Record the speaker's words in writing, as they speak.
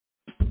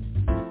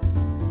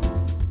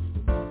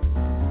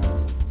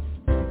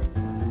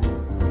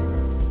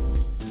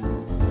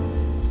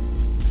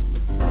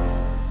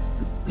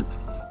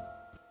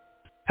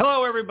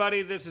Hello,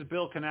 everybody. This is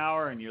Bill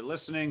Knauer, and you're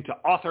listening to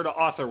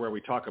Author2Author, where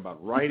we talk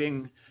about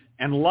writing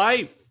and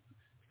life.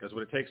 Because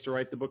what it takes to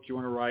write the book you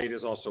want to write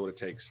is also what it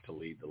takes to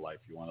lead the life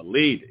you want to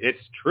lead. It's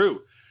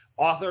true.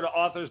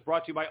 Author2Author is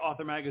brought to you by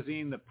Author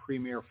Magazine, the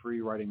premier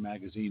free writing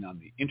magazine on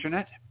the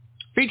internet,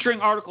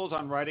 featuring articles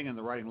on writing and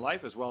the writing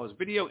life, as well as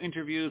video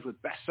interviews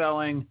with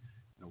best-selling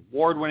and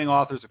award-winning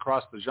authors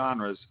across the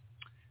genres.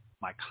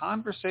 My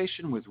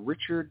conversation with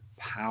Richard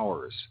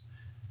Powers.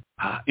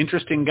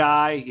 Interesting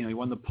guy. You know, he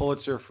won the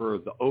Pulitzer for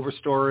The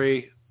Overstory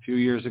a few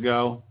years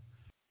ago.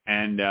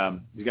 And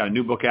he's got a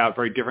new book out,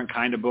 very different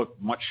kind of book,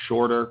 much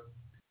shorter,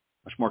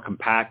 much more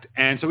compact.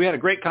 And so we had a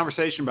great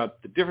conversation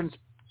about the difference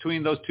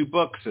between those two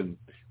books and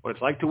what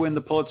it's like to win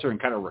the Pulitzer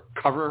and kind of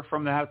recover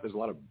from that. There's a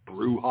lot of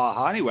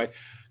brouhaha. Anyway,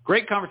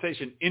 great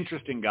conversation,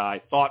 interesting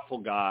guy, thoughtful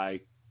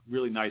guy,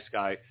 really nice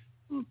guy.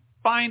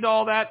 Find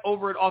all that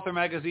over at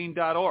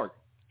authormagazine.org.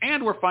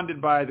 And we're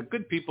funded by the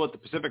good people at the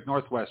Pacific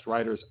Northwest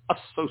Writers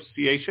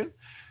Association.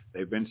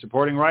 They've been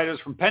supporting writers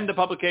from pen to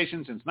publication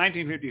since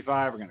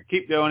 1955. We're going to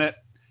keep doing it.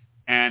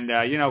 And,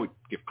 we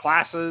give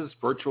classes,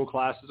 virtual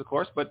classes, of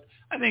course, but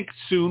I think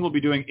soon we'll be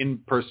doing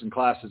in-person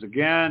classes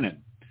again and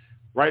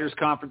writers'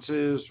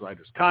 conferences,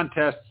 writers'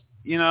 contests,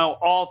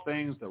 all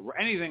things,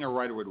 anything a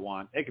writer would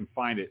want. They can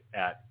find it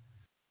at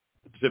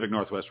the Pacific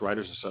Northwest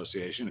Writers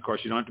Association. Of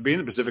course, you don't have to be in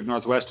the Pacific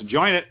Northwest to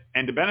join it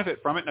and to benefit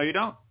from it. No, you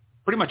don't.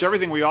 Pretty much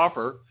everything we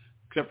offer,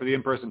 except for the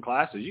in-person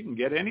classes, you can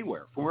get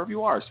anywhere from wherever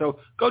you are. So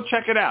go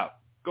check it out.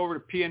 Go over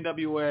to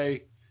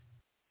pnwa.org.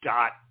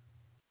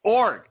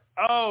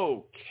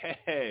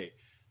 Okay.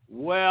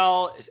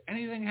 Well, is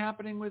anything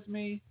happening with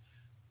me?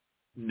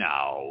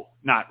 No,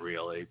 not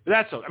really. But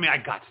that's okay. I mean, I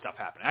got stuff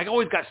happening. I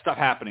always got stuff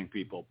happening,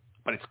 people,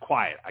 but it's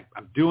quiet.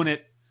 I'm doing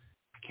it.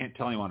 I can't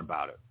tell anyone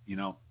about it,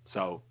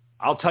 So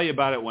I'll tell you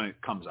about it when it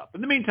comes up.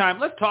 In the meantime,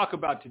 let's talk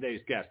about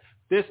today's guest.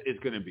 This is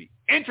going to be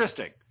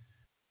interesting.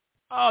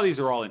 Oh, these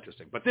are all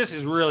interesting, but this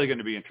is really going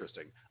to be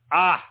interesting.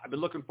 I've been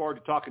looking forward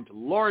to talking to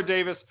Laura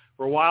Davis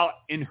for a while.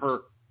 In her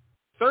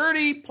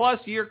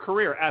 30-plus year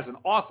career as an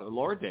author,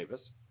 Laura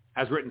Davis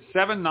has written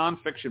 7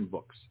 nonfiction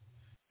books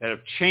that have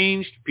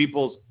changed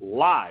people's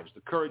lives.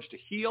 The Courage to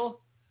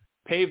Heal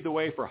paved the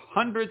way for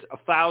hundreds of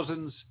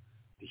thousands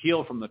to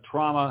heal from the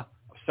trauma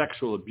of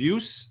sexual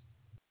abuse.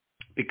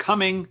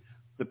 Becoming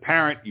the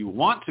Parent You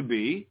Want to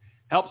Be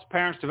helps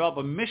parents develop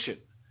a mission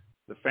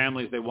for the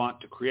families they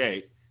want to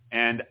create.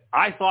 And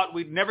I thought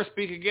we'd never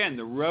speak again.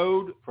 The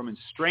Road From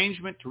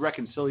Estrangement to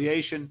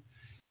Reconciliation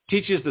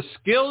teaches the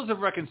skills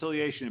of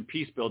reconciliation and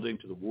peace building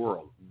to the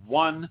world,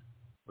 one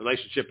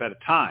relationship at a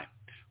time.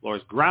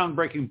 Laura's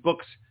groundbreaking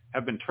books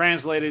have been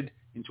translated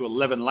into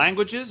 11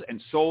 languages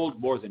and sold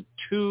more than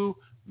 2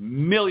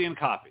 million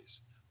copies.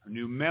 Her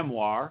new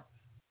memoir,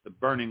 The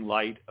Burning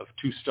Light of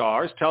 2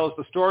 Stars, tells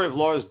the story of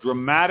Laura's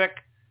dramatic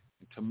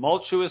and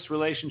tumultuous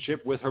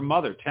relationship with her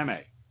mother,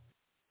 Temme,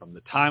 from the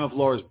time of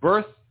Laura's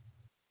birth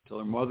till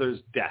her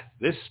mother's death.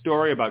 This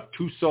story about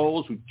 2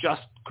 souls who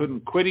just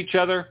couldn't quit each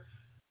other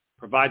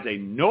provides a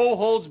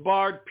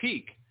no-holds-barred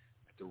peek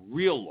at the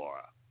real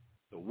Laura,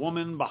 the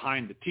woman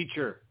behind the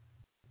teacher,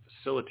 the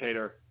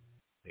facilitator,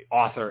 the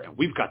author, and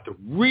we've got the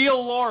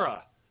real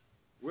Laura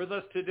with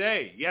us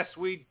today. Yes,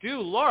 we do.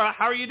 Laura,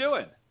 how are you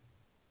doing?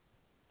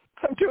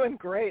 I'm doing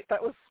great.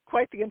 That was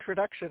quite the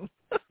introduction.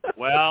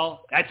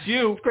 Well, that's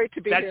you. It's great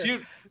to be here. That's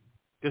you.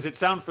 Does it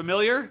sound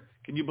familiar?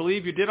 Can you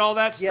believe you did all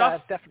that stuff? Yeah,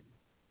 definitely.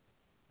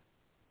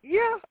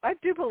 Yeah, I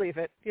do believe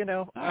it.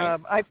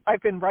 Nice.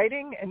 I've been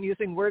writing and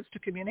using words to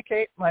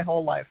communicate my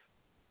whole life.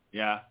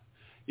 Yeah.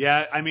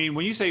 I mean,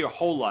 when you say your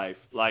whole life,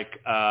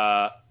 like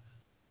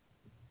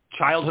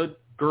childhood,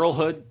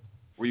 girlhood,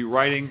 were you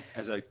writing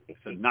as a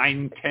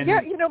 9, 10,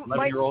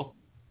 11-year-old?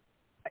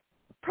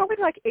 Probably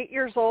like 8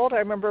 years old. I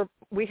remember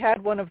we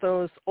had one of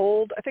those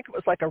old, I think it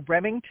was like a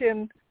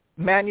Remington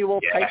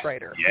manual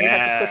typewriter. Yeah. You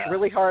had to push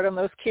really hard on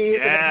those keys,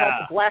 and it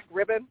had the black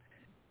ribbon.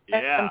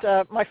 Yeah.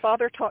 And my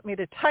father taught me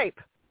to type.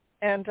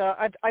 And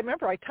I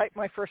remember I typed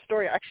my first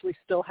story. I actually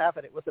still have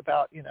it. It was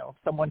about,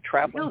 someone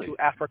traveling to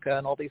Africa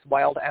and all these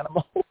wild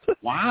animals.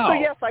 Wow. So,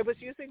 yes, I was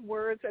using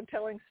words and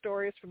telling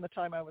stories from the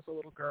time I was a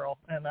little girl,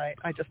 and I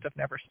just have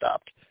never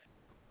stopped.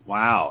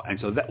 Wow. And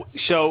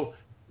so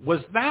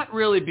was that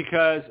really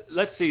because,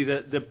 let's see,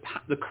 the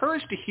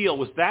Courage to Heal,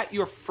 was that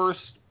your first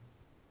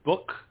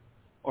book,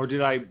 or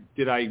did I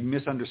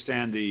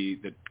misunderstand the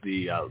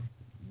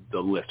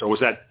list, or was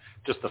that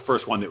just the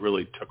first one that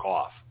really took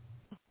off?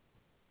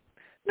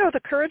 No,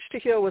 The Courage to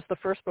Heal was the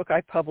first book I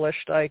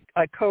published. I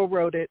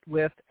co-wrote it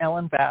with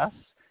Ellen Bass,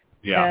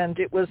 and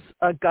it was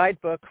a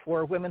guidebook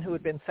for women who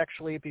had been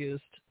sexually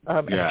abused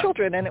as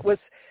children, and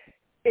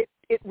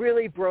it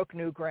really broke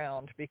new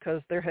ground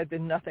because there had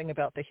been nothing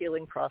about the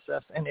healing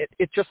process, and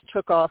it just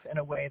took off in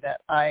a way that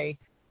I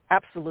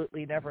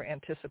absolutely never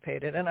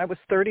anticipated. And I was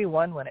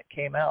 31 when it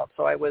came out,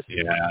 so I was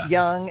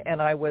young,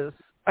 and I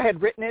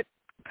had written it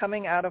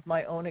coming out of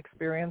my own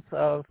experience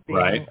of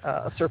being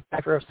a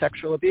survivor of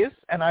sexual abuse.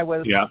 And I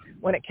was,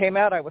 when it came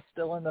out, I was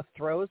still in the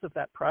throes of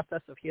that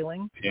process of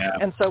healing. Yeah.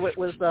 And so it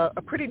was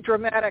a pretty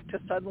dramatic to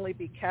suddenly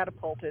be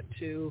catapulted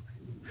to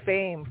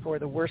fame for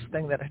the worst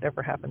thing that had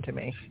ever happened to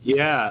me.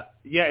 Yeah.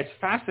 Yeah, it's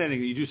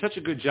fascinating. You do such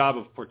a good job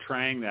of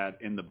portraying that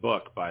in the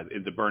book,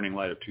 in The Burning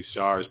Light of Two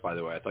Stars, by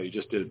the way. I thought you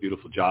just did a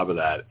beautiful job of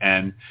that.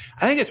 And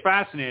I think it's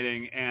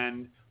fascinating.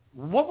 And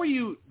what were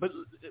you,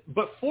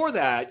 but for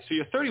that, so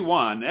you're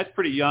 31, that's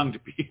pretty young to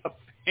be a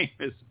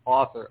famous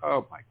author.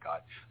 Oh, my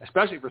God.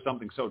 Especially for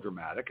something so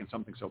dramatic and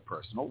something so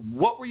personal.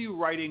 What were you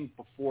writing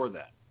before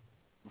then,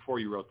 before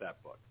you wrote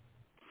that book?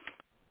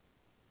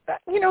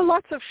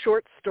 Lots of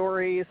short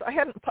stories.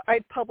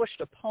 I'd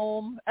published a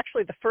poem.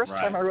 Actually, the first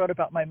time I wrote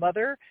about my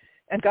mother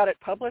and got it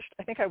published,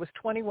 I think I was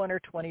 21 or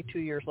 22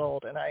 years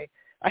old. And I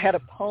had a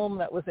poem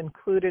that was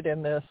included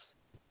in this,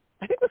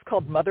 I think it was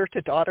called Mother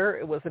to Daughter.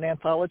 It was an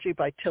anthology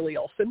by Tilly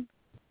Olson.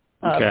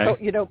 So,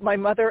 my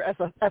mother as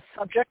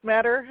subject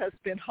matter has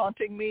been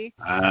haunting me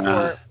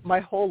for my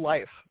whole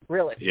life,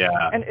 really. Yeah.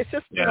 And it's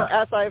just,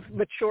 as I've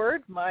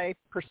matured, my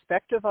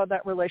perspective on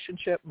that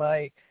relationship,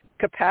 my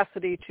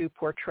capacity to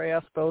portray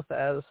us both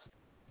as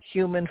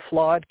human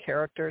flawed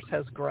characters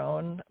has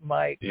grown.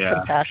 My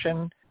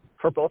compassion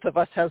for both of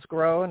us has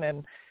grown.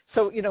 And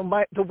so,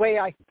 the way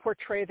I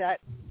portray that,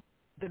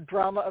 the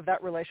drama of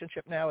that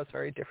relationship now is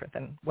very different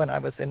than when I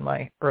was in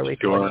my early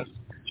 20s.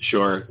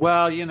 Sure.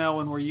 Well,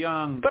 when we're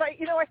young. But I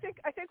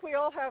think we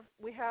all have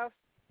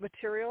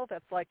material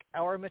that's like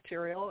our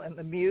material, and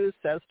the muse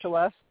says to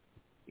us,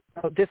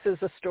 this is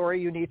a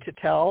story you need to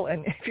tell.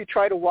 And if you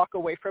try to walk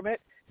away from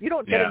it, you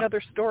don't get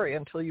another story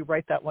until you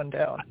write that one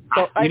down.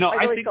 So I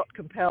really felt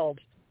compelled.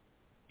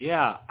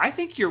 Yeah, I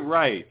think you're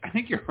right.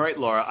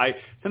 Laura.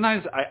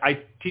 Sometimes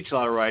I teach a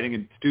lot of writing,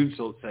 and students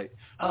will say,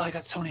 I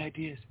got so many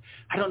ideas.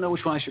 I don't know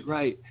which one I should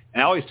write.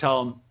 And I always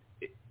tell them,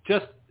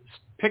 just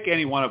pick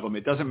any one of them.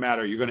 It doesn't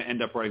matter. You're going to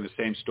end up writing the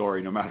same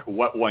story no matter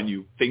what one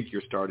you think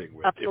you're starting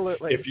with.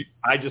 Absolutely.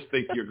 I just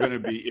think you're going to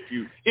be,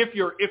 if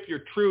you're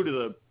true to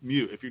the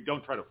muse, if you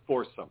don't try to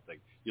force something,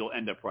 you'll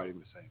end up writing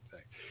the same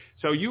thing.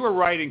 So you were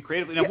writing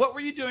creatively. Now, what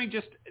were you doing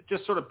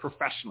just sort of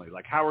professionally?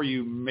 Like, how were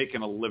you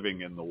making a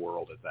living in the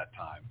world at that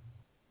time?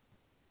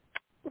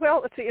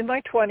 Well, let's see. In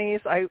my 20s,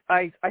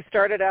 I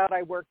started out,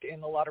 I worked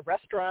in a lot of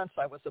restaurants.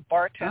 I was a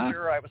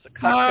bartender. I was a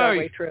cocktail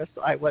waitress.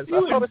 I was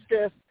a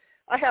hostess.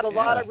 I had a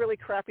lot of really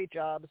crappy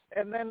jobs.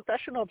 And then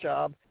professional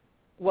job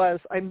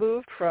was I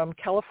moved from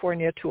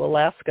California to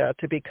Alaska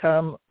to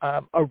become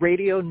a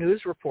radio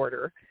news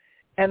reporter.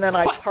 And then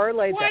I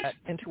parlayed that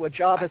into a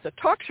job as a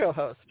talk show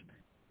host.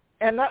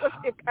 And that was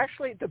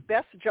actually the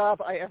best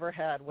job I ever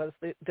had was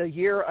the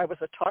year I was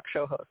a talk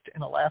show host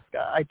in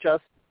Alaska. I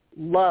just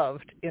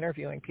loved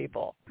interviewing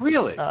people.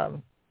 Really?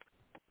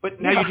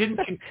 But now you didn't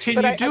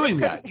continue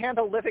doing that. I couldn't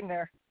handle living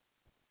there.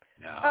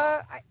 No.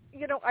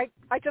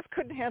 I just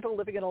couldn't handle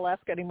living in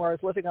Alaska anymore. I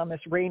was living on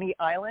this rainy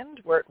island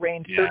where it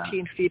rained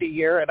 13 feet a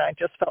year, and I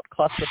just felt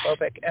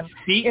claustrophobic. And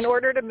in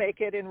order to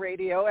make it in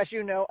radio, as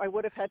you know, I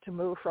would have had to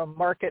move from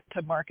market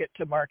to market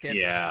to market.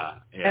 Yeah.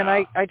 And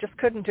I just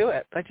couldn't do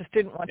it. I just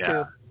didn't want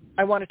to.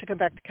 I wanted to come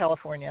back to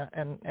California,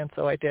 and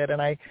so I did.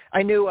 And I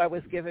knew I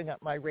was giving up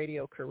my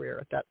radio career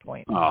at that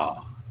point.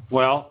 Oh,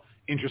 well,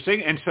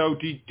 interesting. And so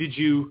did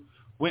you...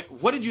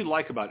 What did you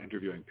like about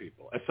interviewing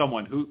people? As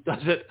someone who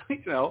does it,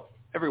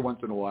 every once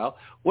in a while,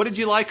 what did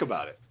you like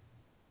about it?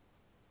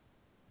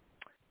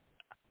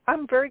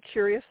 I'm very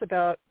curious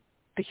about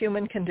the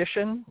human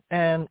condition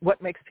and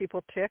what makes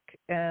people tick,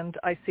 and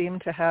I seem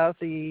to have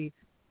the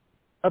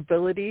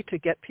ability to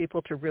get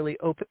people to really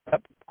open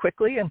up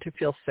quickly and to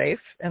feel safe.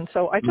 And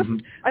so I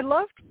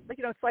loved,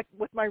 it's like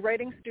with my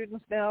writing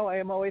students now, I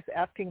am always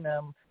asking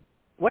them,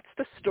 what's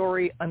the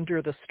story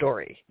under the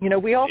story?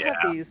 We all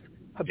have these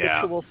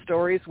habitual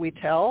stories we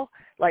tell.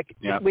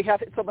 We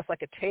have, it's almost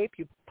like a tape.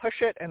 You push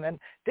it, and then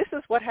this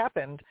is what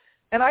happened.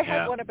 And I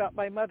had one about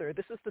my mother.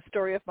 This is the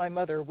story of my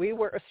mother. We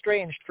were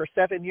estranged for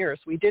 7 years.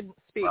 We didn't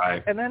speak.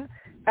 Right. And then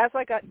as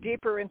I got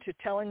deeper into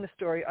telling the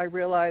story, I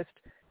realized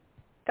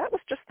that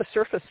was just the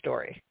surface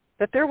story,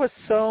 that there was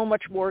so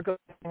much more going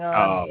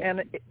on.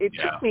 And it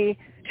took me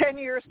 10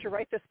 years to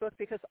write this book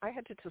because I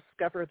had to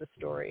discover the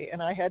story,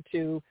 and I had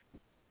to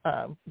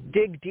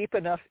dig deep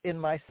enough in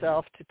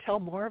myself to tell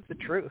more of the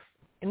truth.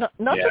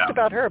 Not just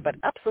about her, but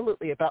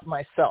absolutely about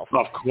myself.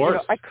 Of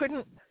course. I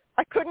couldn't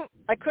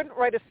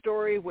write a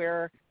story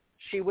where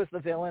she was the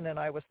villain and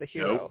I was the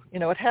hero.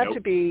 It had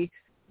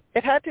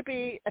to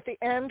be at the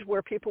end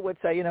where people would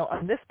say,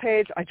 on this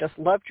page I just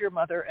loved your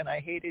mother and I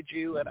hated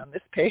you, and on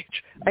this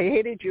page I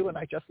hated you and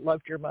I just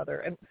loved your mother.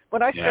 And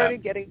when I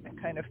started getting that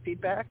kind of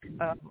feedback,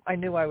 I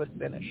knew I was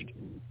finished.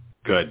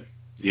 Good.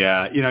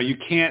 Yeah. You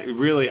can't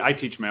really. I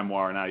teach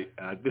memoir, and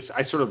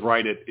I sort of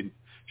write it in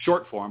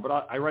short form,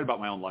 but I write about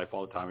my own life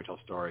all the time. I tell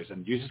stories,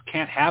 and you just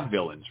can't have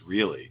villains,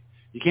 really.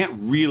 You can't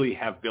really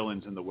have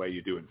villains in the way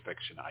you do in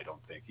fiction, I don't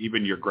think.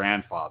 Even your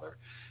grandfather.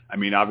 I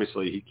mean,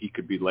 obviously, he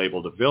could be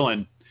labeled a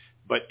villain,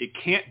 but it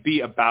can't be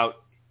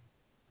about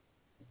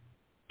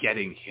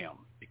getting him.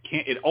 It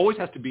It always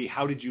has to be,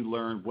 how did you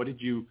learn?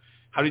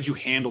 How did you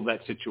handle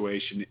that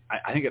situation?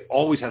 I think it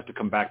always has to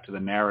come back to the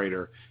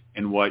narrator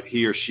and what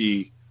he or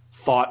she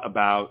thought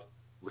about,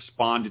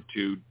 responded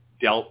to,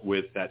 dealt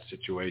with that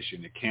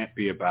situation. It can't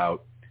be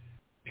about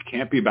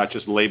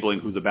just labeling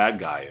who the bad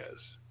guy is.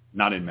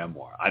 Not in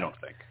memoir, I don't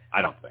think.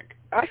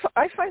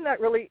 I find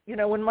that really,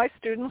 when my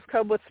students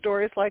come with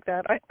stories like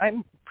that,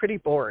 I'm pretty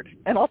bored,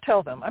 and I'll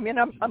tell them. I mean,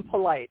 I'm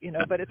polite,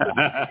 but it's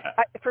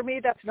for me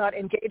that's not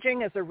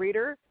engaging as a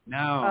reader.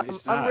 No,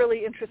 it's not. I'm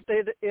really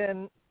interested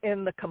in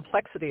the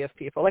complexity of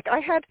people. Like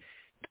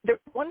there's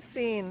one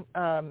scene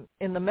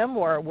in the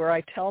memoir where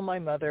I tell my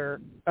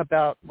mother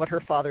about what her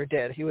father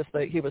did. He was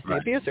the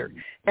abuser,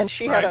 and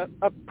she had a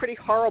pretty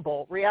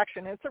horrible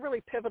reaction. And it's a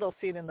really pivotal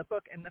scene in the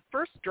book. In the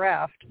first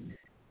draft,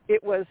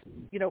 it was,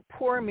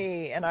 poor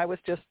me, and I was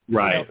just,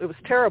 it was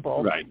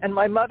terrible. Right. And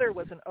my mother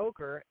was an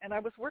ogre, and I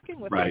was working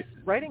with this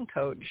writing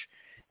coach,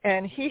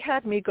 and he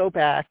had me go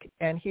back,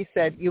 and he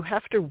said, you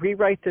have to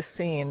rewrite this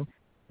scene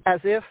as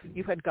if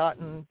you had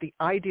gotten the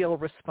ideal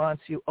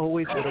response you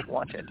always would have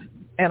wanted.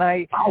 And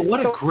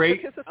that's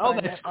great.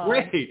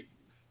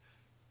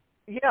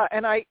 Yeah,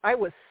 and I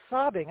was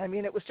sobbing. I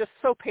mean, it was just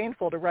so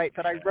painful to write,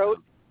 but I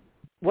wrote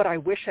what I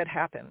wish had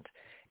happened.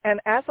 And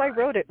as I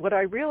wrote it, what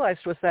I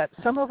realized was that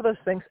some of those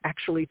things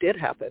actually did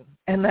happen,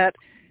 and that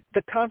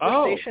the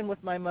conversation with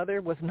my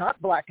mother was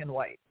not black and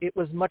white. It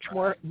was much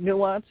more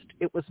nuanced.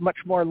 It was much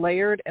more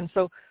layered. And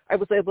so I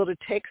was able to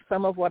take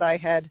some of what I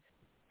had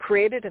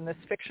created in this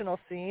fictional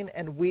scene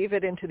and weave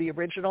it into the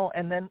original.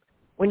 And then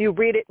when you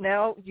read it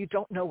now, you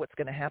don't know what's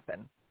going to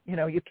happen. You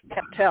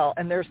can't tell.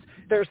 And there's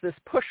this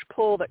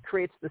push-pull that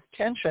creates this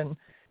tension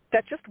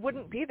that just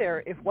wouldn't be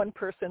there if one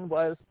person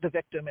was the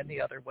victim and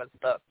the other was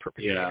the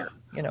perpetrator.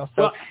 And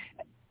also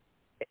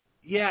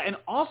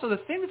the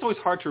thing that's always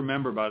hard to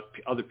remember about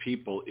other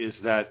people is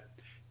that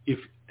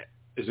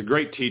there's a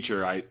great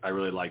teacher I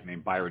really like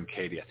named Byron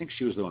Katie. I think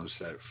she was the one who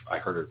said, I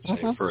heard her say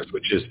it first,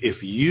 which is,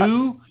 if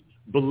you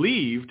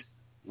believed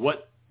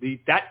what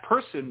that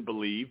person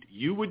believed,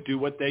 you would do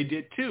what they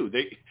did too.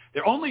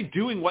 They're only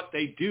doing what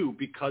they do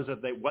because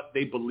of what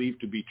they believe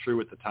to be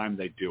true at the time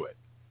they do it.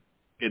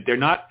 They're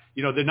not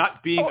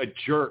being a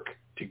jerk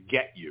to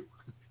get you.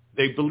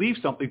 They believe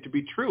something to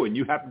be true, and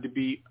you happen to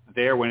be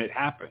there when it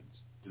happens.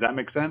 Does that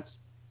make sense?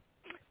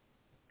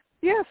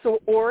 Yeah.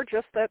 So, or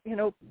just that,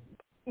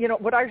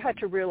 what I had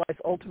to realize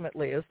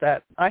ultimately is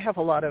that I have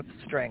a lot of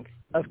strength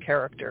of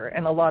character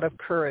and a lot of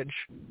courage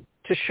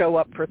to show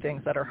up for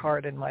things that are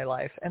hard in my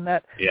life, and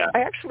that I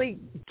actually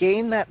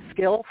gained that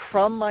skill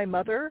from my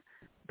mother,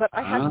 but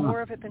I had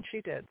more of it than she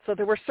did. So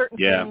there were certain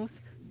things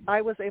I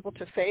was able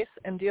to face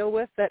and deal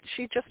with that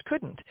she just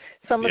couldn't.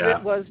 Some of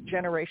it was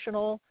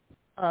generational.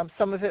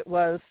 Some of it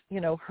was,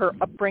 her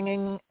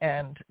upbringing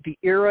and the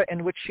era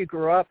in which she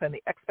grew up and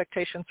the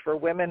expectations for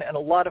women and a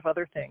lot of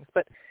other things.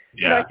 But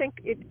I think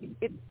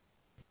it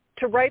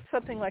to write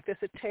something like this,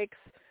 it takes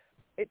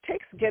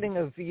getting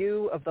a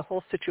view of the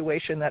whole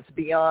situation that's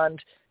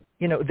beyond,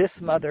 this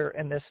mother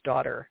and this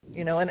daughter,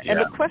 and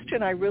the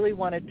question I really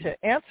wanted to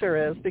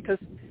answer is, because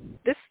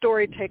this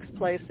story takes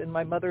place in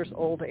my mother's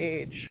old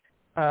age.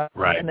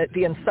 And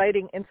the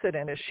inciting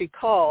incident is she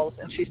calls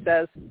and she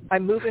says,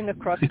 I'm moving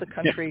across the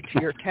country to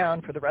your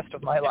town for the rest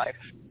of my life.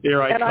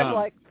 And I'm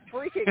like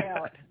freaking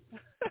out.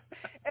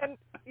 And,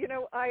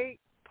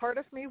 part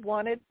of me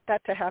wanted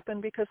that to happen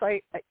because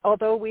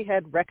although we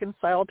had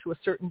reconciled to a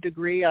certain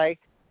degree,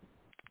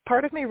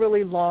 part of me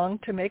really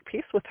longed to make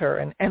peace with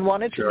her and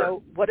wanted to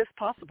know what is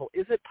possible.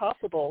 Is it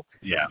possible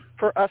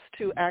for us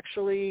to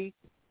actually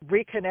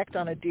reconnect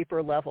on a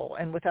deeper level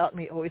and without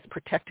me always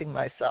protecting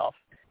myself?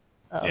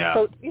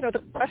 So,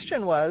 the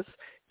question was,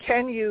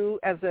 can you,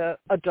 as an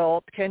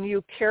adult, can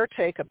you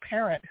caretake a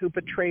parent who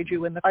betrayed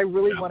you? And I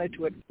really wanted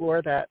to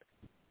explore that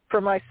for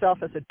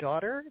myself as a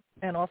daughter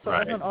and also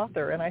as an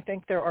author. And I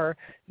think there are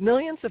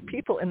millions of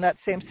people in that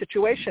same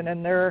situation,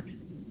 and their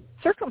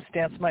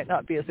circumstance might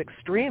not be as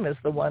extreme as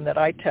the one that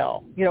I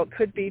tell. It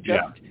could be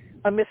just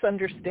a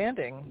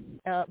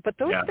misunderstanding. But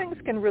those things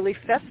can really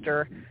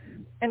fester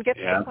and get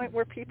to the point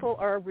where people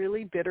are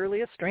really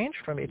bitterly estranged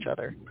from each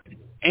other.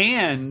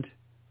 And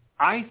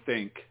I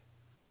think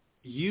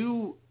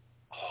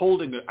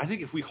I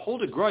think if we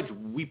hold a grudge,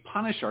 we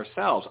punish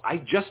ourselves. I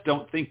just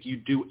don't think you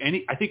do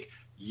I think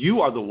you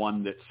are the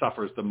one that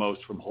suffers the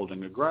most from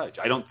holding a grudge.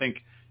 I don't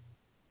think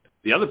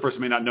the other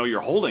person may not know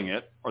you're holding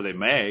it, or they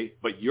may,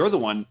 but you're the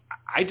one.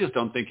 I just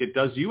don't think it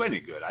does you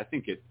any good. I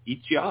think it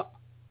eats you up.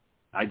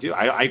 I do.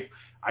 I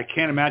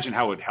can't imagine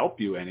how it would help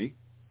you any,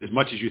 as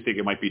much as you think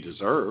it might be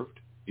deserved.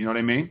 You know what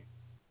I mean?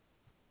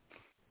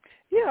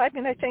 Yeah, I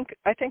mean, I think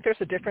there's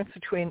a difference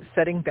between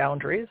setting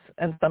boundaries,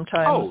 and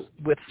sometimes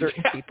with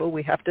certain people,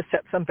 we have to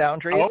set some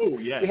boundaries.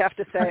 We have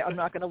to say, I'm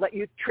not going to let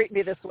you treat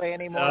me this way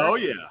anymore.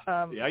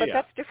 But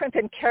that's different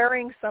than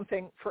carrying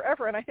something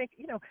forever. And I think,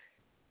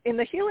 in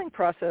the healing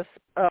process,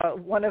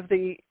 one of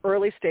the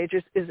early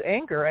stages is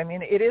anger. I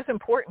mean, it is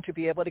important to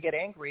be able to get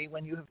angry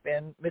when you have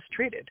been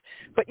mistreated,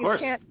 but you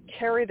can't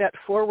carry that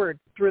forward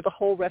through the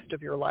whole rest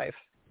of your life.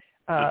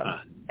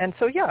 And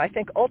so, yeah, I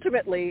think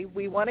ultimately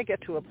we want to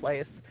get to a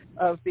place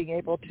of being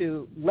able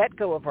to let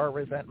go of our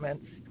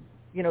resentments,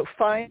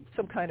 find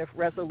some kind of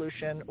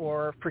resolution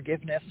or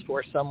forgiveness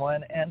for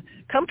someone and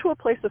come to a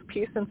place of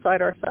peace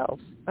inside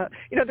ourselves.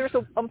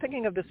 I'm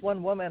thinking of this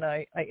one woman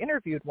I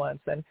interviewed once,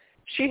 and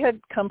she had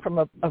come from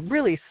a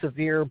really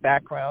severe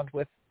background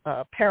with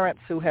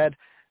parents who had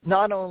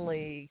not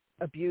only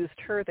abused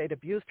her, they'd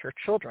abused her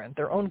children,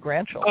 their own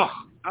grandchildren.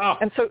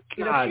 And so,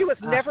 she was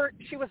never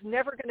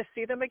going to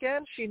see them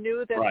again. She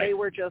knew that they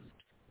were just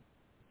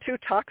too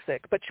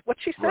toxic. But what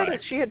she said is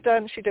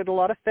she did a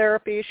lot of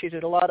therapy, she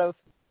did a lot of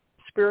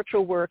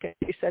spiritual work, and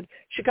she said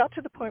she got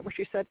to the point where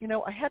she said,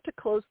 I had to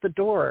close the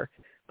door,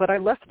 but I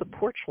left the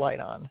porch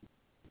light on.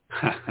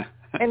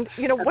 And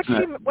what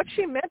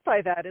she meant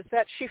by that is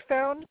that she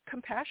found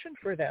compassion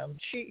for them.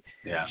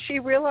 She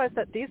realized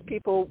that these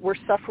people were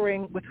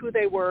suffering with who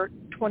they were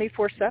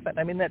 24/7.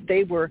 I mean, that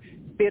they were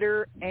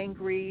bitter,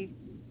 angry,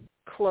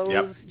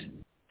 closed,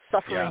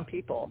 suffering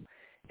people.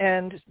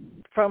 And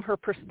from her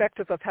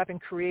perspective of having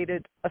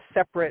created a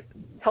separate,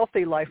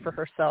 healthy life for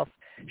herself,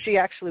 she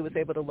actually was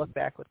able to look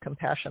back with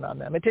compassion on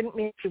them. It didn't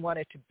mean she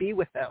wanted to be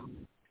with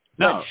them,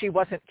 but she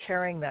wasn't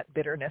carrying that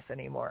bitterness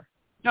anymore.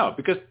 No,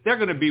 because they're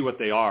going to be what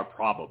they are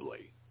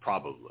probably.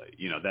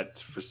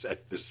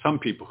 There's some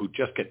people who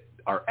just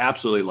are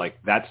absolutely like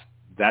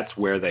that's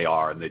where they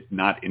are, and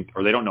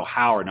or they don't know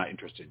how or not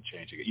interested in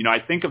changing it. I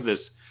think of this.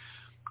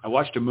 I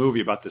watched a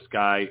movie about this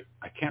guy.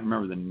 I can't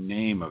remember the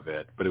name of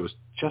it, but it was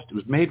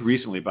made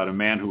recently about a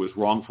man who was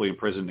wrongfully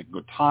imprisoned in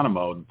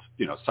Guantanamo and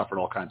suffered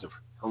all kinds of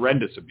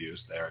horrendous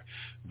abuse there,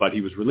 but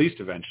he was released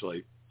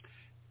eventually.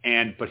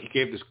 But he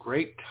gave this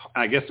great,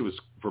 I guess it was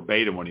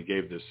verbatim when he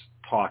gave this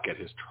talk at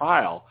his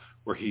trial,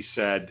 where he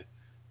said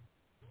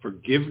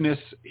forgiveness,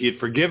 he had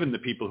forgiven the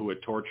people who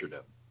had tortured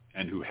him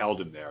and who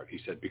held him there. He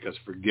said, because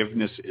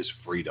forgiveness is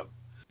freedom.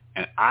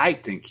 And I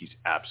think he's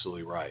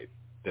absolutely right,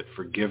 that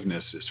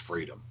forgiveness is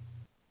freedom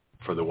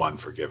for the one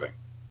forgiving.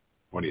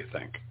 What do you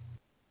think?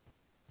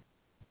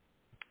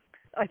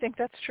 I think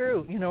that's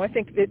true. I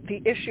think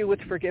the issue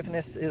with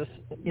forgiveness is,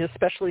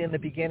 especially in the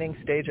beginning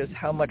stages,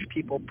 how much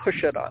people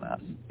push it on us.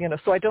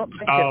 So I don't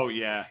think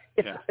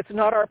it's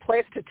not our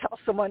place to tell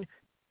someone,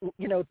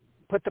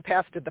 put the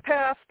past in the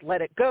past,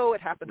 let it go.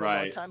 It happened a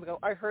long time ago.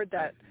 I heard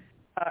that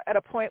at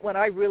a point when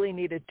I really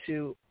needed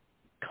to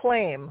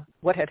claim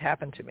what had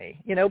happened to me.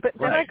 But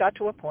then I got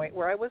to a point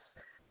where I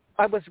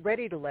was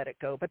ready to let it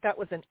go, but that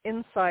was an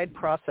inside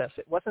process.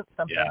 It wasn't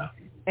something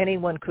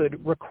anyone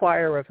could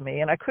require of me,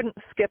 and I couldn't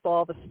skip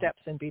all the steps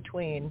in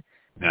between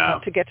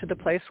to get to the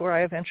place where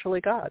I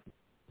eventually got.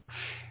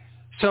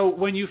 So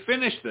when you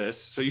finished this,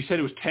 so you said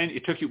it was 10.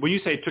 It took you. When you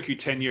say it took you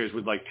 10 years,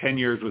 with like 10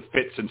 years with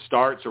fits and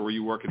starts, or were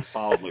you working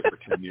solidly for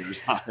 10 years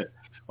on it?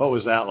 What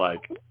was that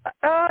like?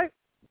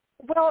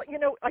 Well,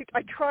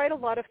 I tried a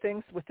lot of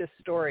things with this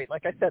story.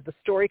 Like I said, the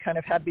story kind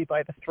of had me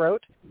by the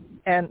throat.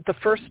 And the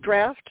first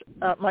draft,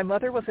 my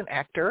mother was an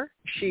actor.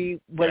 She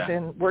was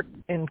worked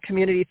in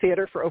community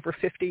theater for over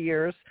 50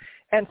 years.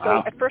 And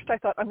so at first I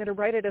thought, I'm going to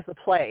write it as a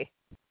play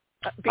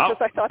because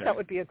I thought that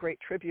would be a great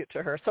tribute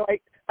to her. So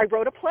I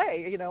wrote a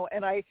play,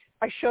 and I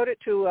showed it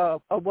to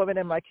a woman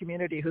in my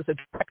community who's a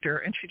director.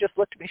 And she just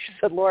looked at me. She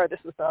said, Laura, this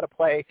is not a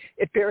play.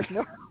 It bears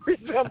no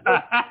resemblance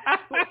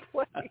to a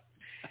play.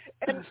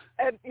 And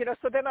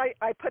so then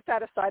I put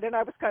that aside, and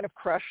I was kind of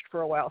crushed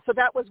for a while. So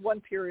that was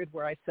one period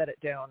where I set it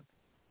down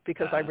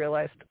because I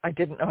realized I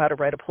didn't know how to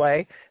write a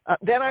play.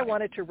 Then I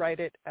wanted to write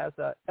it as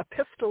a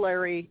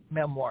epistolary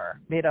memoir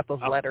made up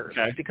of letters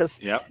because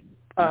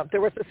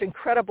there was this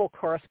incredible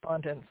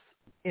correspondence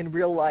in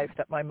real life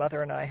that my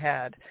mother and I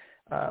had.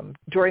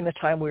 During the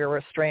time we were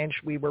estranged,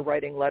 we were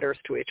writing letters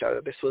to each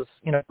other. This was,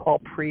 all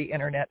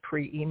pre-internet,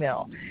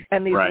 pre-email.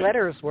 And these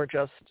letters were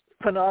just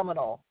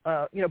phenomenal.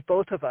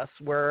 Both of us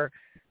were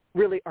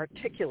really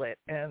articulate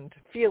and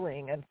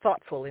feeling and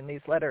thoughtful in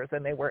these letters,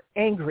 and they were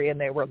angry and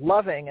they were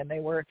loving and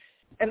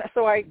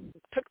so I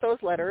took those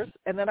letters,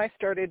 and then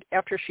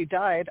after she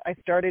died, I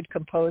started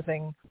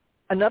composing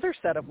another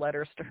set of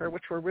letters to her,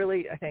 which were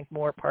really, I think,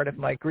 more part of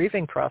my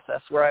grieving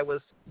process, where I was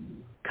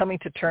coming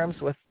to terms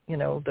with,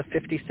 the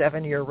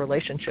 57-year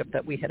relationship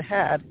that we had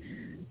had.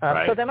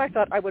 So then I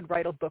thought I would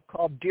write a book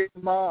called Dear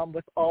Mom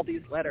with all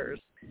these letters.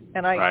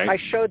 And I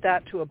showed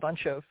that to a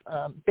bunch of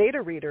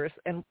beta readers,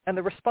 and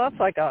the response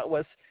I got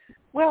was,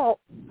 well,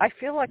 I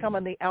feel like I'm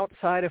on the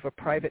outside of a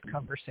private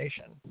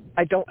conversation.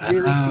 I don't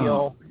really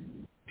feel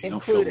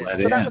included.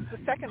 So that was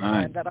the second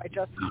time that I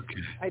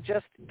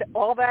just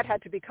all that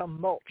had to become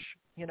mulch,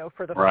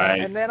 for the film.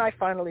 And then I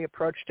finally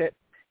approached it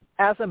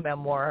as a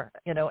memoir,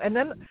 and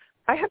then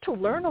I had to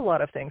learn a lot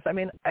of things. I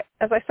mean,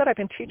 as I said, I've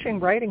been teaching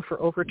writing for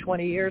over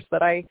 20 years,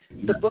 but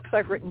the books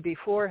I've written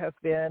before have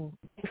been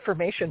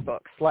information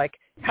books, like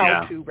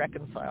how to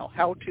reconcile,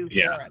 how to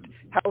parent,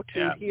 how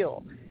to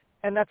heal.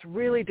 And that's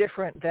really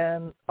different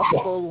than a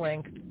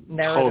full-length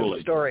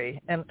narrative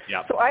story. And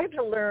so I had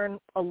to learn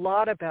a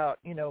lot about,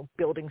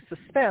 building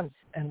suspense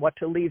and what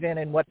to leave in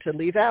and what to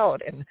leave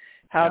out, and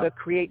how to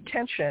create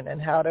tension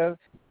and how to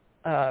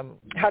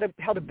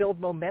how to build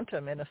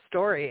momentum in a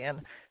story. And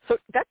so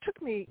that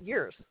took me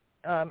years.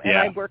 And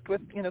I worked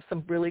with,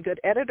 some really good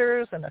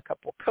editors and a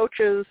couple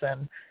coaches,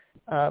 and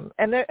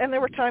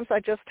there were times I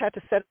just had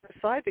to set it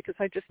aside because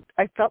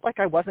I felt like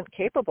I wasn't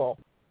capable.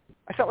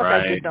 I felt like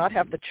I did not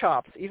have the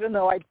chops, even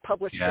though I'd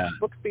published 6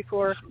 books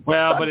before.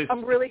 Well, so but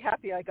I'm really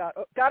happy I got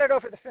it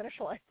over the finish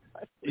line.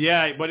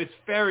 Yeah, but it's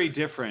very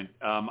different.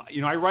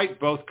 I write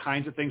both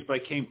kinds of things, but I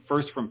came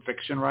first from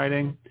fiction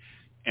writing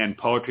and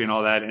poetry and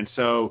all that. And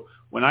so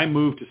when I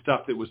moved to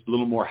stuff that was a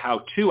little more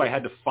how-to, I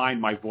had to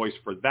find my voice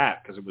for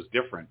that because it was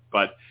different.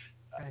 But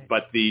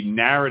the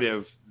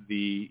narrative,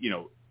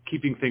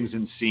 keeping things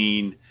in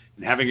scene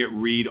and having it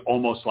read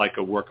almost like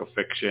a work of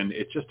fiction,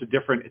 it's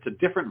a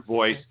different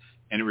voice,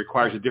 and it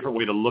requires a different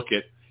way to look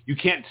at. You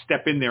can't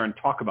step in there and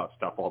talk about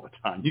stuff all the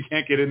time. You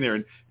can't get in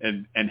there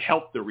and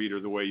help the reader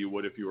the way you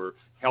would if you were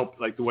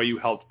like the way you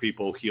helped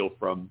people heal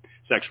from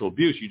sexual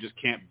abuse. You just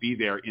can't be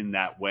there in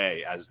that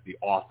way as the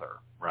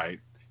author, right?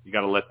 You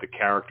got to let the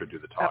character do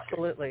the talking.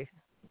 Absolutely.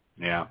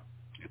 Yeah.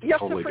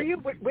 So for you,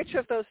 which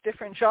of those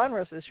different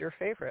genres is your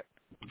favorite?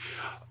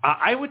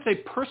 I would say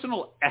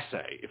personal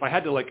essay, if I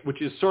had to,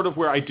 which is sort of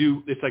where I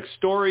do, it's like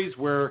stories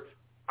where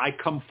I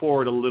come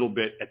forward a little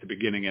bit at the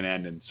beginning and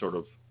end and sort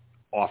of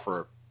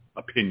offer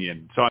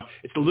opinion. So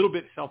it's a little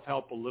bit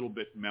self-help, a little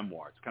bit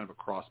memoir. It's kind of a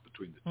cross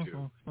between the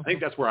two. I think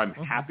that's where I'm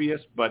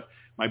happiest, but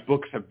my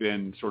books have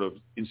been sort of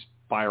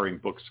inspiring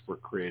books for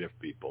creative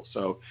people.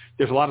 So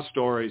there's a lot of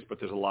stories, but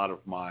there's a lot of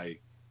my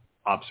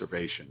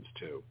observations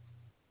too.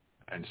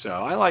 And so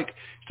I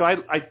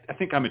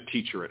think I'm a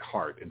teacher at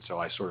heart, and so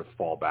I sort of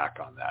fall back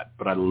on that.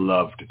 But I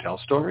love to tell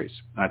stories.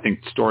 And I think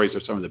stories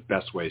are some of the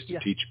best ways to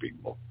teach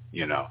people,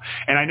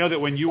 And I know that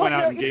when you went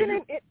out and gave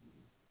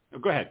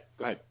go ahead.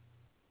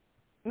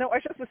 No, I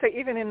was just going to say,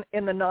 even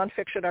in the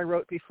nonfiction I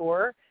wrote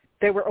before,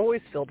 they were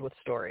always filled with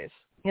stories.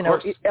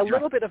 A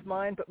little bit of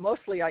mine, but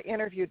mostly I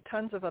interviewed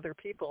tons of other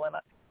people, and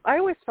I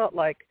always felt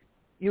like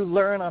you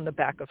learn on the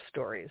back of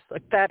stories.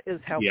 Like that is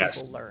how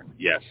people learn.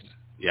 Yes.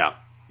 Yeah.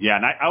 Yeah,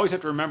 and I always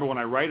have to remember when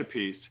I write a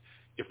piece,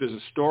 if there's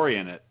a story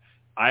in it,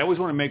 I always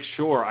want to make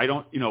sure I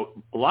don't,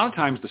 a lot of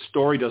times the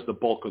story does the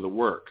bulk of the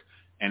work,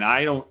 and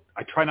I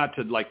try not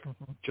to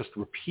just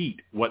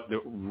repeat what the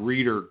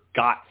reader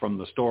got from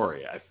the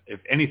story. If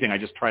anything, I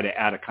just try to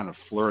add a kind of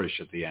flourish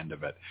at the end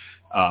of it,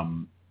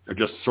 or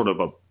just sort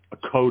of a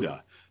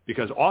coda,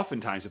 because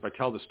oftentimes if I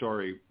tell the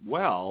story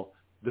well,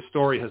 the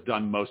story has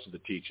done most of the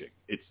teaching.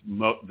 It's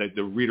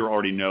the reader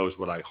already knows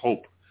what I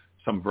hope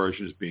some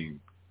version is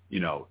being,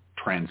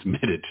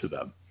 transmitted to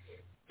them.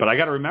 But I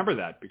got to remember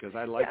that because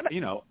I like,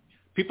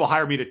 people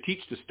hire me to teach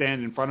to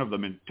stand in front of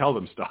them and tell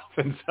them stuff.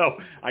 And so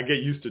I get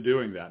used to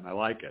doing that, and I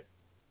like it.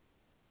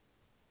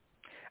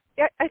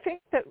 Yeah, I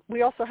think that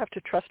we also have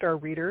to trust our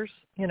readers.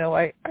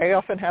 I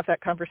often have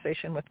that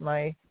conversation with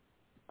my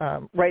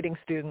writing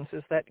students,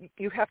 is that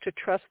you have to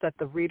trust that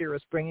the reader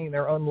is bringing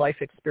their own life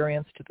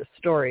experience to the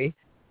story.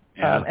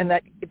 And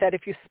that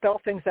if you spell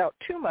things out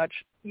too much,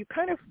 you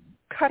kind of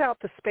cut out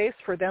the space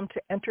for them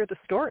to enter the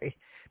story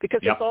because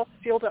it's all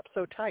sealed up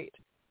so tight.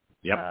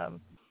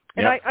 And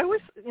I was,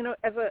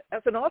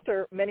 as an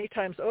author, many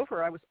times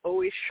over, I was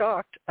always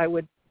shocked. I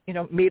would,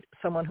 meet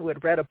someone who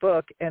had read a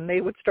book, and they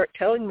would start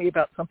telling me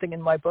about something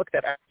in my book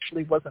that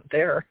actually wasn't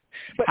there.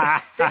 But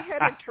they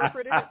had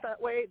interpreted it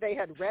that way. They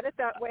had read it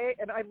that way,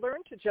 and I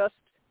learned to just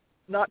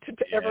not to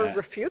ever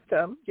refute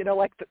them.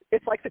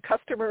 It's like the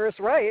customer is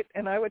right,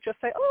 and I would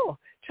just say, "Oh,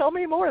 tell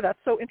me more. That's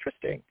so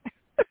interesting."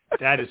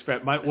 That is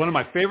one of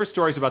my favorite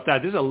stories about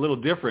that. This is a little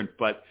different,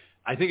 but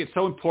I think it's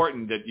so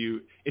important that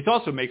it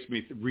also makes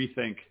me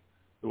rethink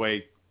the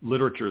way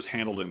literature is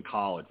handled in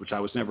college, which I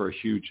was never a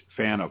huge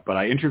fan of. But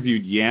I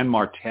interviewed Yann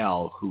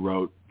Martel, who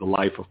wrote The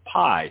Life of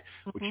Pi,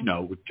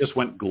 which, just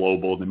went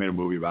global. They made a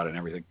movie about it and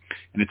everything.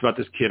 And it's about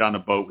this kid on a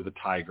boat with a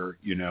tiger,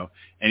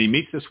 and he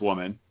meets this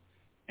woman,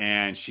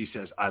 and she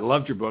says, "I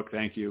loved your book.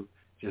 Thank you."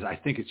 She says, "I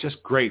think it's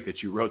just great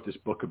that you wrote this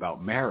book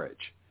about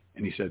marriage."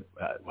 And he said,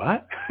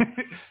 "What?"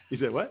 He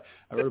said, "What?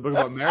 I wrote a book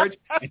about marriage?"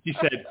 And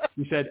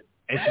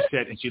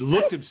she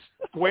looked him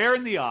square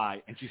in the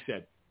eye, and she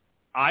said,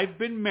 "I've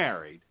been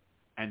married,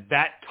 and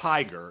that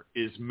tiger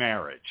is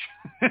marriage."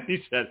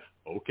 He said,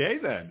 "Okay,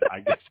 then.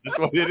 I guess that's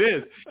what it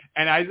is."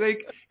 And I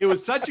think it was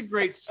such a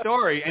great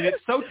story, and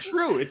it's so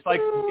true. It's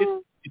like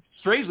it's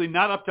strangely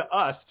not up to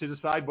us to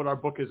decide what our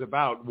book is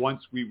about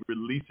once we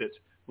release it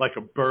like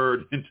a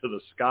bird into the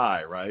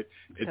sky, right?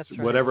 It's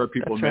whatever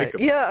people make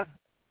of it. Yeah.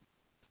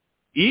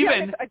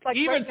 Even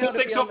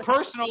something so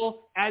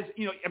personal as,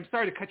 I'm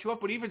sorry to cut you off,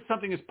 but even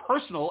something as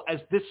personal as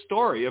this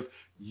story of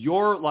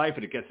your life,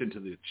 and it gets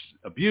into the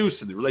abuse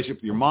and the relationship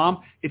with your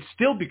mom, it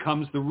still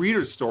becomes the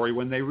reader's story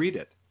when they read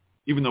it,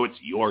 even though it's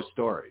your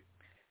story.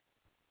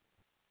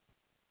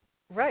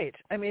 Right.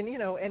 I mean,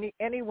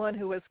 anyone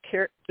who has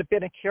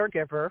been a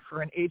caregiver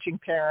for an aging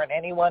parent,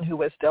 anyone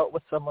who has dealt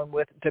with someone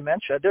with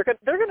dementia, they're going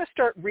to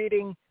start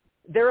reading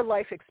their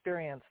life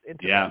experience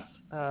into this.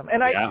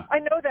 And I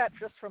know that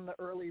just from the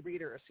early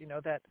readers,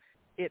 that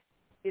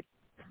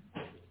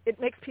it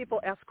makes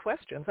people ask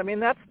questions. I mean,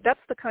 that's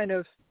the kind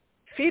of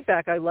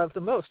feedback I love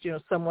the most.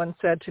 Someone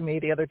said to me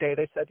the other day,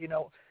 they said,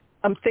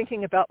 I'm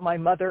thinking about my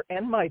mother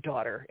and my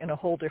daughter in a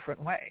whole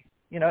different way.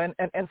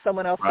 And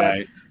someone else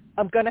said,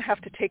 I'm going to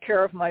have to take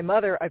care of my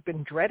mother. I've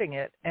been dreading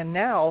it. And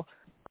now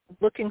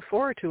looking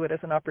forward to it as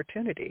an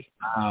opportunity.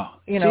 Wow.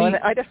 And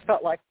I just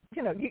felt like,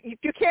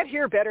 you can't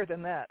hear better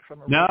than that from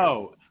a writer.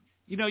 No.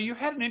 You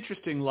had an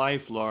interesting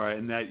life, Laura,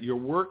 in that your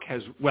work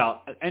has,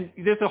 and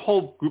there's a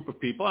whole group of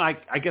people, and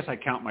I guess I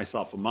count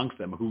myself amongst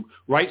them, who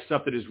write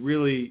stuff that is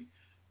really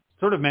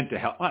sort of meant to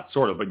help, not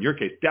sort of, but in your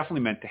case,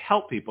 definitely meant to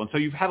help people. And so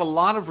you've had a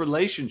lot of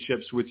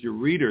relationships with your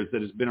readers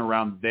that has been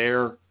around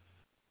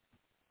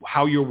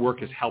how your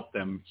work has helped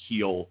them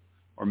heal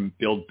or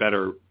build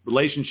better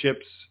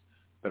relationships,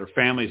 better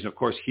families, and of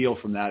course heal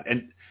from that.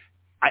 And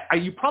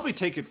you probably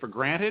take it for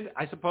granted,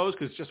 I suppose,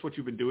 because it's just what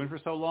you've been doing for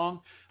so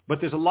long. But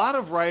there's a lot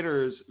of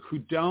writers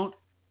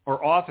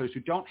or authors who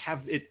don't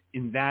have it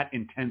in that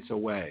intense a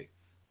way,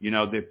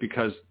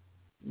 because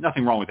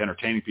nothing wrong with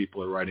entertaining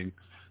people or writing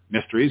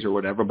mysteries or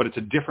whatever, but it's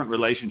a different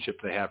relationship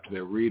they have to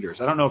their readers.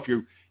 I don't know if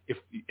you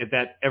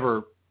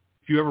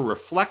ever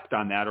reflect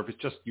on that, or if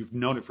it's just you've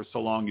known it for so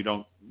long you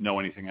don't know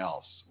anything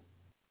else.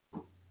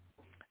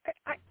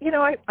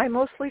 I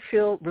mostly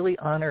feel really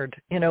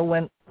honored,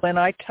 when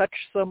I touch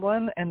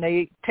someone and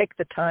they take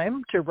the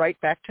time to write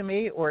back to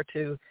me or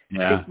to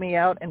seek me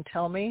out and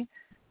tell me.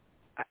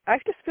 I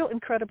just feel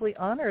incredibly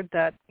honored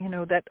that,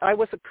 that I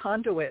was a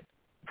conduit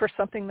for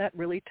something that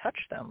really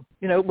touched them,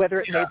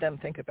 whether it made them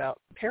think about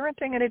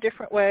parenting in a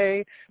different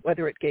way,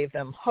 whether it gave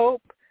them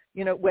hope,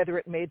 whether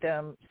it made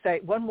them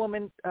say, one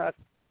woman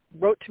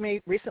wrote to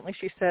me recently,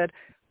 she said,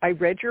 I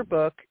read your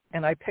book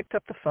and I picked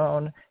up the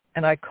phone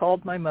and I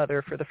called my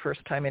mother for the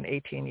first time in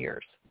 18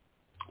 years.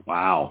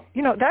 Wow.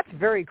 That's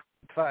very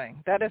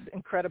gratifying. That is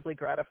incredibly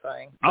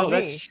gratifying.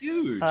 That's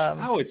huge.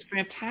 It's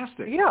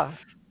fantastic. Yeah.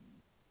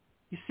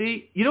 You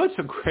see, what's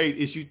so great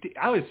is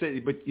I would say,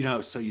 but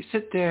so you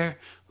sit there,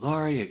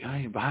 Laura,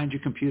 you're behind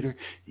your computer,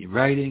 you're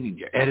writing and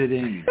you're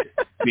editing and you're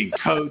being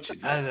coached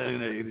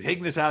and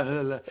taking this out,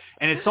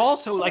 and it's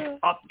also like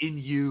up in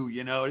you,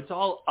 it's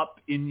all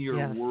up in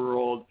your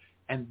world.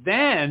 And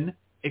then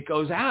it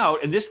goes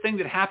out, and this thing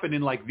that happened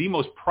in like the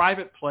most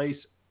private place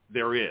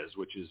there is,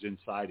 which is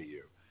inside of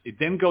you, it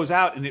then goes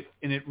out and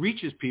it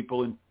reaches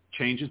people and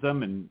changes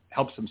them and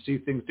helps them see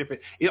things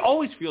different. It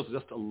always feels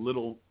just a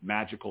little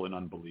magical and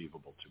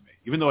unbelievable to me,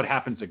 even though it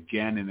happens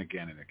again and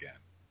again and again,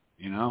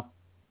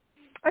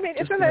 I mean,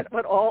 isn't that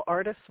what all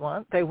artists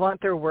want? They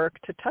want their work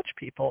to touch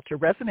people, to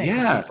resonate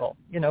with people.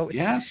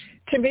 Yes.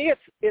 To me,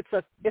 it's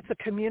a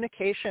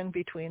communication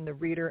between the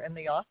reader and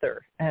the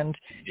author, and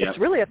it's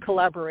really a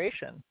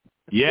collaboration.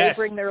 Yes. They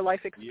bring their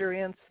life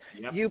experience.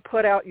 Yep. You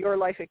put out your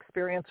life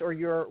experience or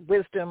your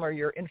wisdom or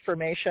your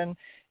information,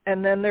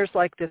 and then there's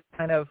like this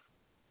kind of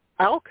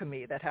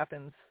alchemy that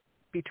happens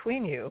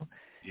between you,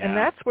 and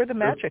that's where the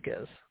magic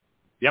is.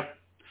 Yep,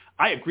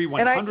 I agree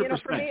 100%.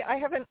 And for me,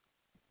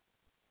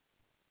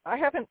 I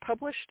haven't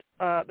published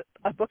a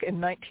book in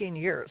 19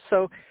 years.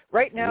 So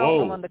right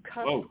now I'm on the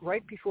cusp,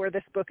 right before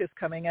this book is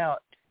coming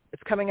out.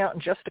 It's coming out in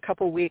just a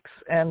couple weeks,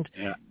 and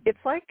it's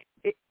like,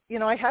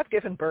 I have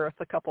given birth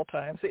a couple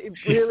times. It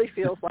really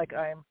feels like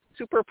I'm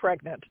super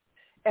pregnant.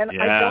 And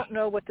I don't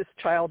know what this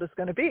child is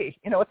going to be.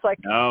 It's like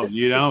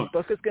this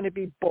book is going to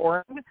be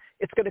born.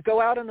 It's going to go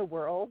out in the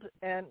world,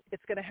 and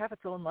it's going to have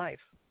its own life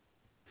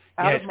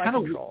out of my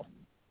control.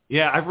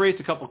 I've raised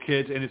a couple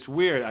kids, and it's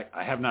weird.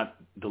 I have not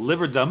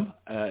delivered them,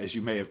 as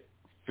you may have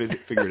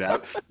figured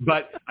out,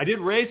 but I did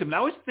raise them. And I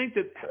always think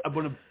that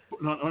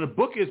when a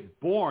book is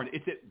born,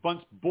 it's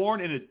born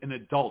in an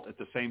adult at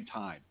the same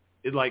time.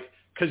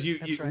 Because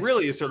it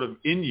really is sort of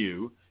in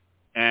you,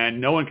 and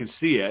no one can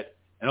see it.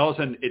 And all of a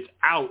sudden it's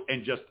out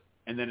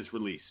and then it's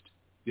released.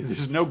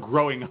 There's no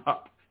growing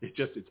up. It's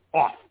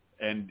off,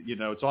 and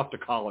it's off to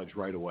college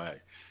right away.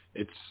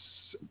 It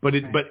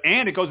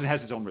goes and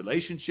has its own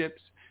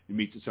relationships. It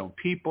meets its own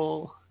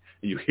people,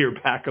 and you hear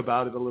back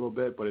about it a little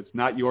bit, but it's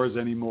not yours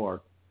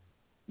anymore.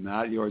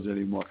 Not yours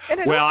anymore.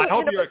 And I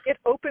hope it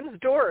opens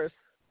doors.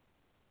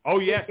 Oh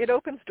yes, it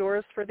opens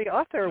doors for the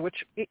author,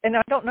 and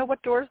I don't know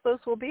what doors those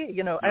will be.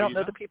 I don't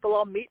know the people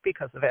I'll meet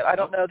because of it. I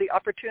don't know the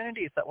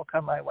opportunities that will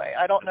come my way.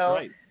 I don't know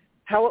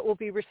how it will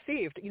be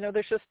received.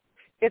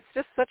 It's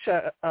just such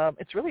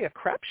it's really a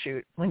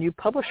crapshoot when you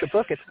publish a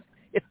book.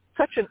 It's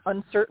such an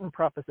uncertain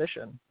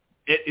proposition.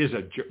 It is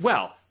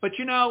but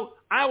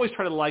I always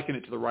try to liken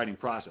it to the writing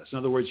process. In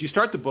other words, you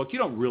start the book, you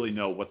don't really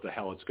know what the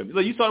hell it's going to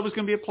be. You thought it was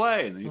going to be a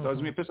play, and then you thought it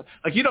was going to be a pistol.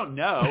 You don't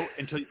know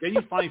until then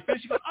you finally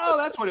finish. You go, oh,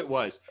 that's what it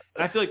was.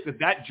 And I feel like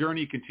that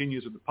journey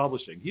continues with the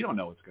publishing. You don't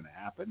know what's going to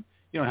happen.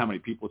 You don't know how many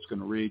people it's going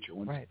to reach.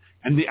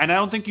 And I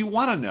don't think you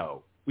want to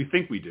know. We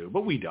think we do,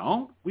 but we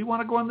don't. We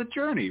want to go on the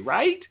journey,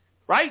 right?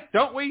 Right?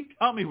 Don't we?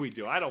 Tell me we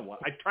do. I don't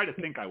want. I try to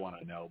think I want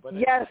to know, but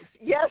yes,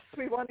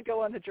 we want to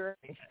go on the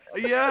journey.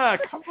 Yeah,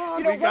 come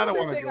on. We gotta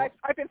want to go.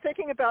 I've been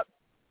thinking about,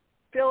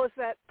 Phil, is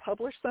that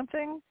publish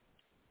something,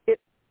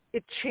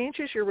 it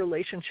changes your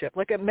relationship.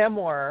 Like a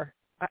memoir,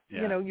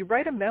 you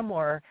write a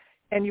memoir,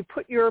 and you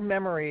put your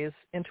memories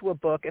into a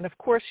book, and of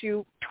course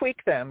you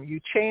tweak them, you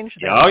change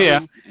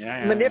them, you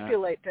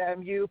manipulate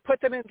them, you put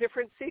them in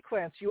different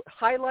sequence, you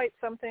highlight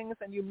some things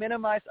and you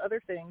minimize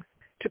other things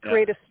to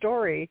create a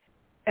story.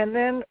 And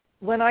then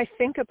when I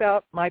think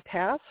about my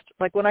past,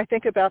 like when I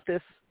think about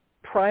this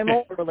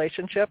primal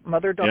relationship,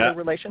 mother-daughter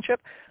relationship,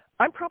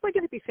 I'm probably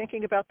going to be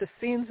thinking about the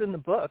scenes in the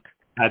book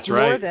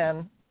more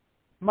than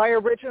my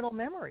original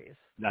memories.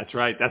 That's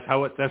right. That's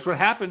what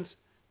happens.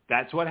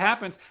 That's what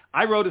happens.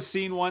 I wrote a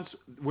scene once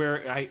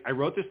where I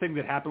wrote this thing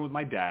that happened with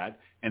my dad,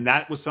 and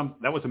that was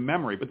a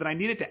memory. But then I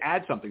needed to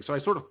add something, so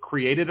I sort of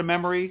created a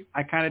memory.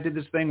 I kind of did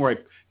this thing where I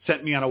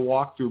sent me on a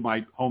walk through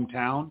my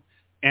hometown,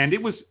 and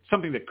it was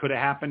something that could have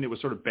happened. It was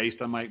sort of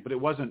based on but it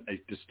wasn't a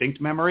distinct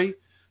memory,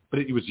 but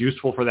it was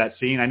useful for that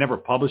scene. I never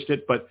published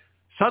it, but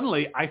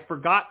suddenly I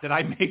forgot that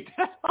I made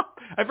that up.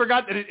 I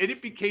forgot that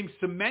it became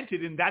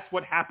cemented, and that's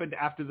what happened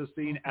after the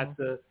scene at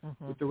the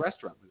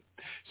restaurant.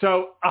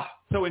 So,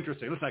 so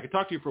interesting. Listen, I could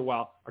talk to you for a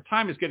while. Our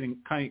time is coming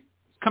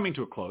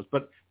to a close.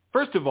 But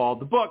first of all,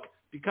 the book,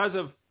 because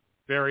of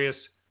various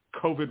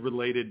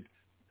COVID-related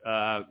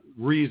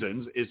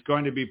reasons, is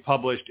going to be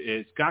published.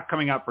 It's not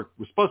coming out we're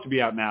supposed to be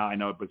out now, I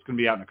know, but it's going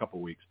to be out in a couple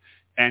of weeks.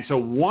 And so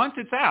once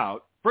it's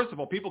out, first of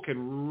all, people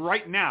can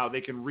right now, they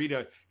can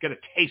get a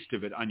taste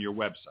of it on your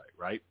website,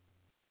 right?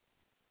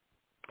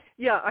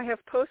 Yeah, I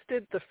have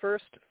posted the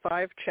first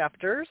 5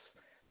 chapters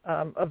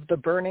of The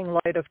Burning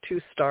Light of 2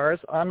 Stars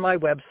on my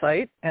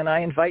website, and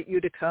I invite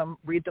you to come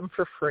read them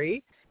for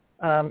free.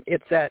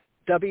 It's at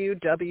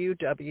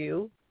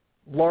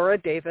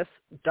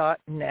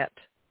www.lauradavis.net,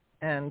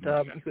 and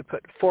you could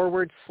put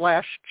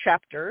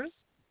 /chapters,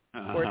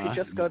 or if you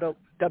just go to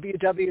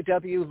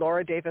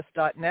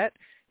www.lauradavis.net,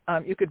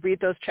 you could read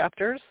those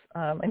chapters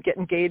and get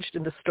engaged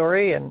in the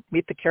story and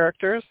meet the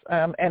characters.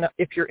 And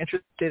if you're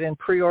interested in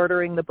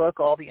pre-ordering the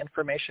book, all the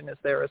information is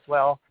there as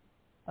well.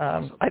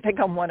 Awesome. I think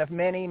I'm one of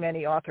many,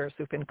 many authors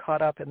who've been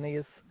caught up in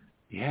these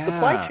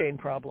supply chain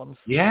problems.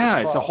 Yeah,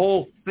 it's a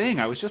whole thing.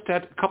 I was just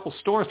at a couple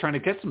stores trying to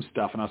get some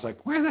stuff, and I was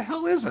like, where the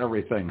hell is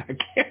everything?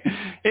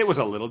 It was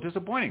a little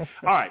disappointing.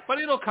 All right, but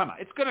it'll come out.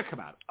 It's going to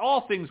come out.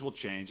 All things will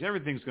change.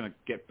 Everything's going to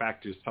get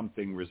back to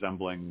something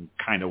resembling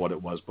kind of what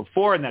it was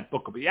before, and that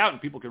book will be out,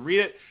 and people can read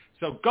it.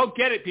 So go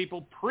get it,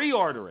 people.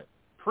 Pre-order it.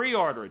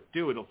 Pre-order it.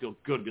 Do it. It'll feel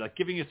good. It'll be like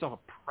giving yourself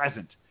a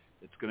present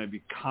that's going to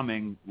be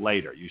coming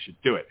later. You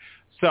should do it.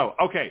 So,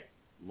 okay,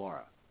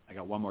 Laura, I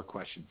got one more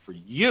question for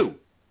you.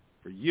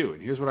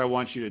 And here's what I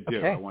want you to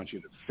do. I want you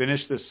to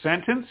finish this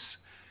sentence.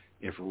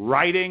 If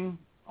writing,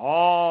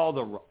 all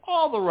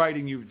the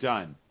writing you've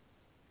done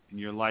in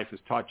your life has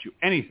taught you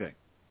anything,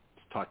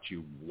 it's taught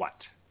you what?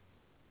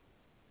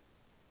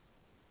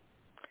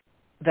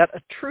 That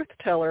a truth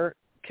teller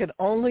can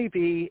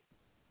only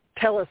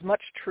tell as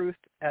much truth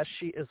as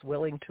she is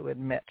willing to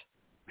admit.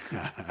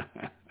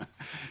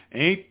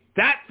 Ain't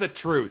that the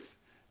truth?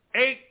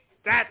 Ain't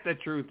that the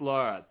truth,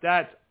 Laura?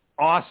 That's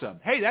awesome.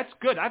 Hey, that's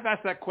good. I've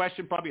asked that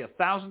question probably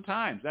 1,000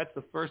 times. That's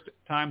the first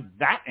time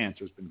that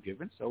answer's been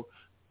given. So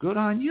good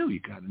on you. You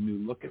got a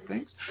new look at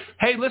things.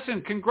 Hey,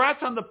 listen,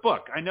 congrats on the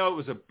book. I know it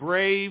was a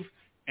brave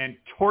and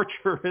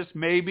torturous,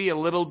 maybe a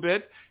little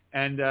bit,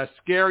 and a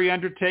scary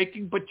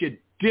undertaking, but you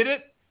did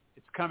it.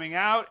 It's coming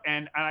out.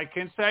 And I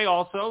can say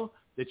also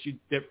that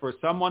for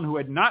someone who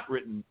had not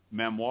written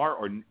memoir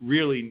or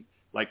really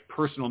like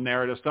personal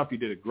narrative stuff, you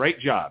did a great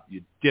job.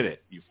 You did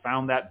it. You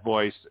found that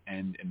voice,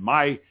 and in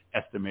my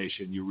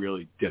estimation, you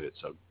really did it.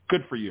 So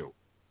good for you.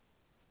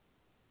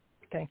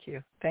 Thank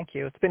you. Thank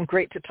you. It's been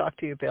great to talk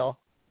to you, Bill.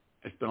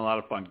 It's been a lot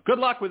of fun. Good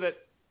luck with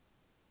it.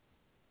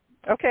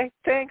 Okay,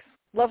 thanks.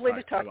 Lovely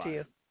to talk bye-bye. to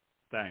you.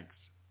 Thanks.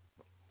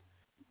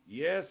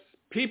 Yes,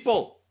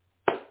 people,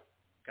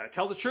 got to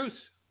tell the truth.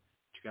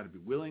 But you got to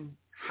be willing.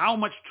 How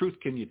much truth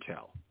can you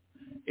tell?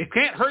 It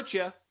can't hurt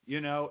you.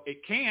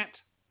 It can't.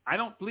 I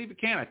don't believe it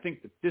can. I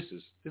think that this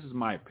is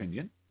my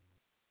opinion.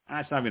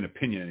 It's not even an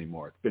opinion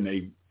anymore. It's been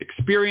an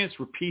experience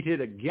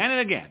repeated again and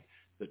again.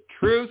 The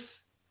truth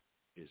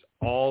is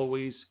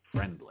always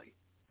friendly.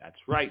 That's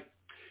right.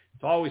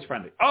 It's always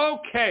friendly.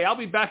 Okay, I'll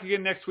be back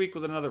again next week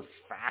with another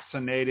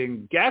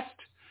fascinating guest.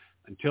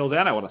 Until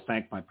then, I want to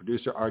thank my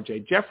producer,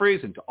 R.J.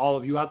 Jeffries, and to all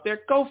of you out there,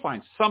 go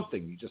find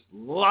something you just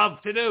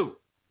love to do.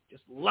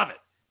 Just love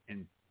it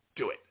and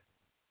do it.